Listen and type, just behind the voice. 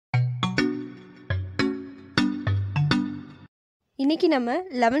இன்றைக்கி நம்ம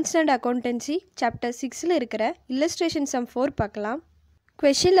 11th standard accountancy chapter 6ல் இருக்கிற இல்லஸ்ட்ரேஷன் சம் 4 பார்க்கலாம்.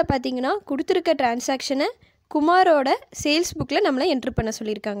 கொஷனில் பார்த்தீங்கன்னா கொடுத்துருக்க டிரான்சாக்ஷனை குமாரோட சேல்ஸ் புக்கில் நம்மளை என்ட்ரு பண்ண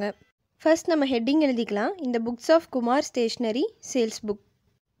சொல்லியிருக்காங்க. ஃபர்ஸ்ட் நம்ம ஹெட்டிங் எழுதிக்கலாம். இந்த books of Kumar stationery sales book.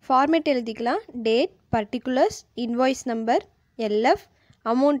 Format எழுதிக்கலாம். Date, particulars, invoice number, LF,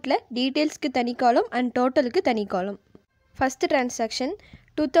 அமௌண்ட்டில் டீட்டெயில்ஸ்க்கு தனி காலம் அண்ட் டோட்டலுக்கு தனி காலம். First transaction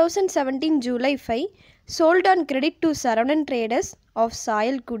 2017 July 5 sold on credit to Saravanan Traders of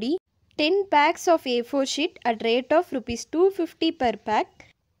Sayalkudi 10 packs of A4 sheet at rate of rupees 250 per pack,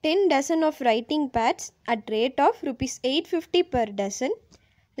 10 dozen of writing pads at rate of rupees 850 per dozen,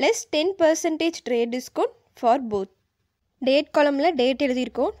 less 10% trade discount for both. Date column date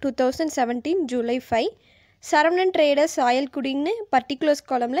எழுதியிருக்கோம் 2017 July 5. Saravanan traders சாயல்குடின்னு particulars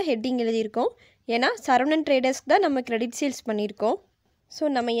காலமில் heading எழுதியிருக்கோம். ஏன்னா சரவணன் ட்ரேடர்ஸ்க்கு தான் நம்ம credit sales பண்ணியிருக்கோம். So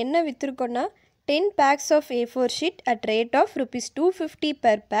நம்ம என்ன விற்றுருக்கோன்னா 10 packs of A4 sheet at rate of rupees 250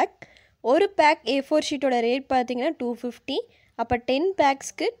 per pack. ஒரு back A4 ஷீட்டோட rate பார்த்தீங்கன்னா 250. அப்போ 10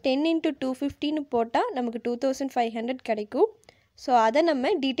 பேக்ஸ்க்கு 10 into 250ன்னு போட்டால் நமக்கு 2500 கிடைக்கும். ஸோ அதை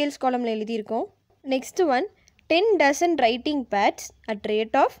நம்ம டீட்டெயில்ஸ் காலமில் எழுதியிருக்கோம். Next one 10 dozen writing pads at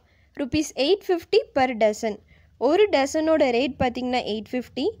rate of rupees 850 per dozen. ஒரு டசனோட ரேட் பார்த்திங்கன்னா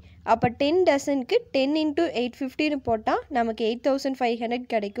 850. அப்போ 10 டசனுக்கு 10 into 850ன்னு போட்டால் நமக்கு 8500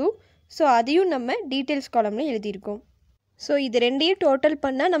 கிடைக்கும். ஸோ அதையும் நம்ம டீட்டெயில்ஸ் காலமில் எழுதியிருக்கோம். ஸோ இது ரெண்டையும் டோட்டல்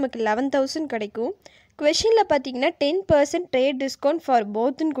பண்ணால் நமக்கு 11000 கிடைக்கும். கொஷனில் பார்த்திங்கன்னா 10% ட்ரேட் டிஸ்கவுண்ட் ஃபார்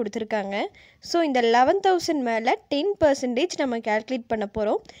போத்துன்னு கொடுத்துருக்காங்க. ஸோ இந்த 11000 மேலே 10% நம்ம கேல்குலேட் பண்ண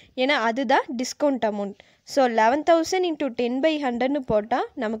போகிறோம். ஏன்னா அதுதான் டிஸ்கவுண்ட் அமௌண்ட். ஸோ 11000 into 10/100ன்னு போட்டால்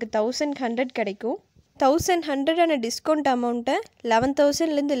நமக்கு 1100 கிடைக்கும். 1100 டிஸ்கவுண்ட் அமௌண்ட்டை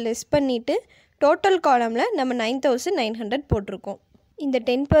 11000லேருந்து லெஸ் பண்ணிவிட்டு டோட்டல் காலமில் நம்ம 9900 போட்டிருக்கோம். இந்த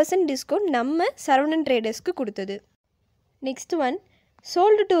 10% டிஸ்கவுண்ட் நம்ம சரவணன் ட்ரேடர்ஸ்க்கு கொடுத்தது. Next one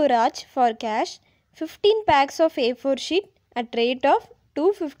sold to Raj for cash 15 packs of A4 sheet at rate of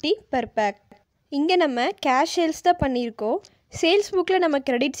 250 per pack. இங்கே நம்ம கேஷ் சேல்ஸ் தான் பண்ணியிருக்கோம். சேல்ஸ் புக்கில் நம்ம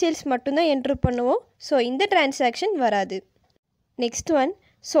கிரெடிட் சேல்ஸ் மட்டும்தான் என்ட்ரு பண்ணுவோம். ஸோ இந்த டிரான்சாக்ஷன் வராது. Next one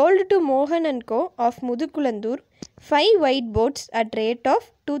sold to Mohan and Co. of Mudukulandur 5 white boards at rate of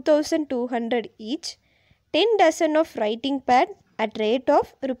 2200 each, 10 dozen of writing pad at rate of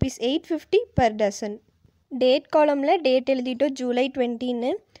rupees 850 per dozen. Date column date எழுதிட்டோம் July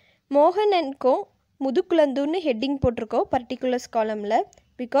 20ன்னு. மோகன் and go முதுக்குலந்தூர்னு heading போட்டிருக்கோம் particulars காலமில்.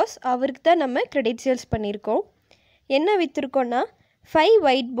 Because அவருக்கு தான் நம்ம credit sales பண்ணியிருக்கோம். என்ன விற்றுருக்கோன்னா 5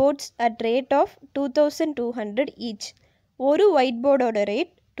 white boards at rate of 2200 each. ஒரு white போர்டோட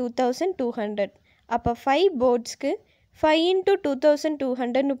rate 2200. அப்போ 5 போர்ட்ஸ்க்கு 5 into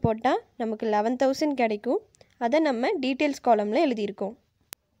 2200ன்னு போட்டால் நமக்கு 11000 கிடைக்கும். அதை நம்ம டீட்டெயில்ஸ் காலமில் எழுதியிருக்கோம்.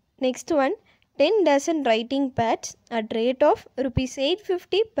 Next one 10 dozen writing pads at rate of rupees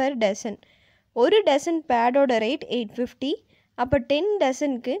 850 per dozen. ஒரு டசன் பேடோட ரேட் 850. அப்போ 10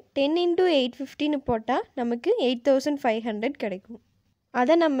 டசனுக்கு 10 into 850ன்னு போட்டால் நமக்கு 8500 கிடைக்கும்.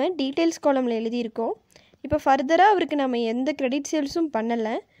 அதை நம்ம டீட்டெயில்ஸ் காலமில் எழுதியிருக்கோம். இப்போ ஃபர்தராக அவருக்கு நம்ம எந்த கிரெடிட் சேல்ஸும்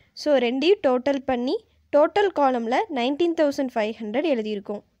பண்ணலை. ஸோ ரெண்டையும் டோட்டல் பண்ணி டோட்டல் காலமில் 19500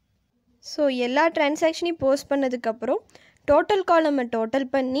 எழுதியிருக்கோம். ஸோ எல்லா டிரான்சாக்ஷனையும் போஸ்ட் பண்ணதுக்கப்புறம் டோட்டல் காலமை டோட்டல்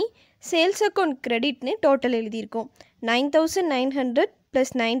பண்ணி சேல்ஸ் அக்கௌண்ட் கிரெடிட்னு டோட்டல் எழுதியிருக்கோம். 9900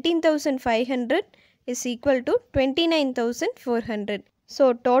 + 19500 is equal to 29400. So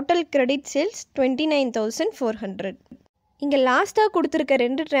total credit sales 29400. இங்கே லாஸ்ட்டாக கொடுத்துருக்க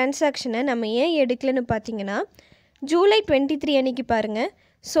 2 டிரான்சாக்ஷனை நம்ம ஏன் எடுக்கலன்னு பார்த்தீங்கன்னா July 23 அன்றைக்கி பாருங்கள்.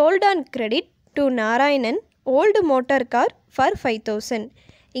 Sold on credit to Narayanan old motor car for 5000.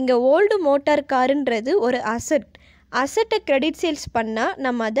 இங்கே ஓல்டு மோட்டார் காருன்றது ஒரு அசட்டை கிரெடிட் சேல்ஸ் பண்ணால்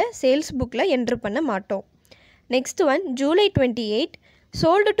நம்ம அதை சேல்ஸ் புக்கில் என்ட்ரு பண்ண மாட்டோம். Next one July 28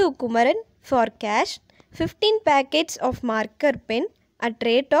 sold to Kumaran for cash 15 packets of marker pen at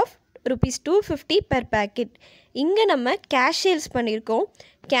rate of rupees 250 per packet. இங்கே நம்ம கேஷ் சேல்ஸ் பண்ணியிருக்கோம்.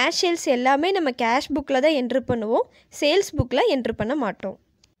 கேஷ் சேல்ஸ் எல்லாமே நம்ம கேஷ் புக்கில் தான் என்ட்ரு பண்ணுவோம். சேல்ஸ் புக்கில் என்ட்ரு பண்ண மாட்டோம்.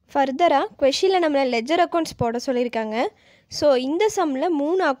 ஃபர்தராக கொஷனில் நம்மளை லெஜர் அக்கௌண்ட்ஸ் போட சொல்லியிருக்காங்க. ஸோ இந்த சம்மில்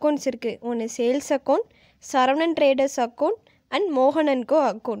 3 அக்கௌண்ட்ஸ் இருக்குது. ஒன்று sales account, Saravanan traders account and மோகன் and go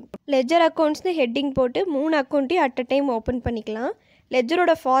account. Ledger அக்கௌண்ட்ஸ்னு heading போட்டு 3 அக்கௌண்ட்டையும் அட் அ டைம் ஓப்பன் பண்ணிக்கலாம்.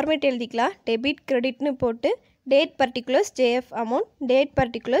 லெஜரோட ஃபார்மேட் எழுதிக்கலாம். டெபிட் கிரெடிட்னு போட்டு date particulars JF amount, date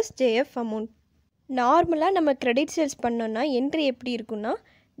particulars JF amount. நார்மலாக நம்ம கிரெடிட் சேல்ஸ் பண்ணோன்னா என்ட்ரி எப்படி இருக்குன்னா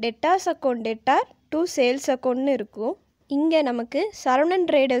debtors account debtor to sales அக்கௌண்ட்னு இருக்கும். இங்கே நமக்கு சரவணன்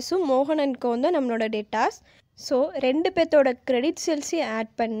ட்ரேடர்ஸும் மோகன் அண்ட் கோவும் தான் நம்மளோட டெட்டார்ஸ். ஸோ 2 பேர்த்தோட கிரெடிட் சேல்ஸையும்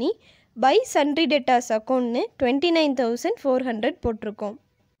ஆட் பண்ணி பை சன்ட்ரி டெட்டார்ஸ் அக்கௌண்ட்னு 29400 போட்டிருக்கோம்.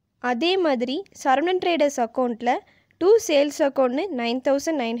 அதே மாதிரி சரவணன் ட்ரேடர்ஸ் அக்கௌண்ட்டில் டூ சேல்ஸ் அக்கௌண்ட்னு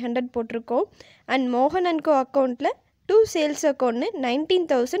 9,900 போட்டிருக்கோம். அண்ட் மோகன் அண்ட் கோ அக்கௌண்ட்டில் டூ சேல்ஸ் அக்கௌண்ட்னு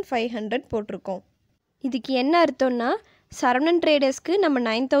 19,500 போட்டிருக்கோம். இதுக்கு என்ன அர்த்தம்னா சரவணன் ட்ரேடர்ஸ்க்கு நம்ம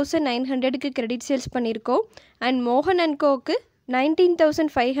 9,900க்கு கிரெடிட் சேல்ஸ் பண்ணியிருக்கோம். அண்ட் மோகன் அண்ட் கோவுக்கு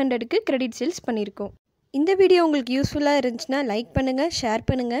 19,500க்கு கிரெடிட் சேல்ஸ் பண்ணியிருக்கோம். இந்த வீடியோ உங்களுக்கு யூஸ்ஃபுல்லாக இருந்துச்சுன்னா லைக் பண்ணுங்கள், ஷேர்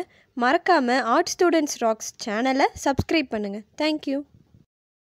பண்ணுங்கள். மறக்காமல் ஆர்ட் ஸ்டூடெண்ட்ஸ் ராக்ஸ் சேனலை சப்ஸ்கிரைப் பண்ணுங்கள். தேங்க்யூ.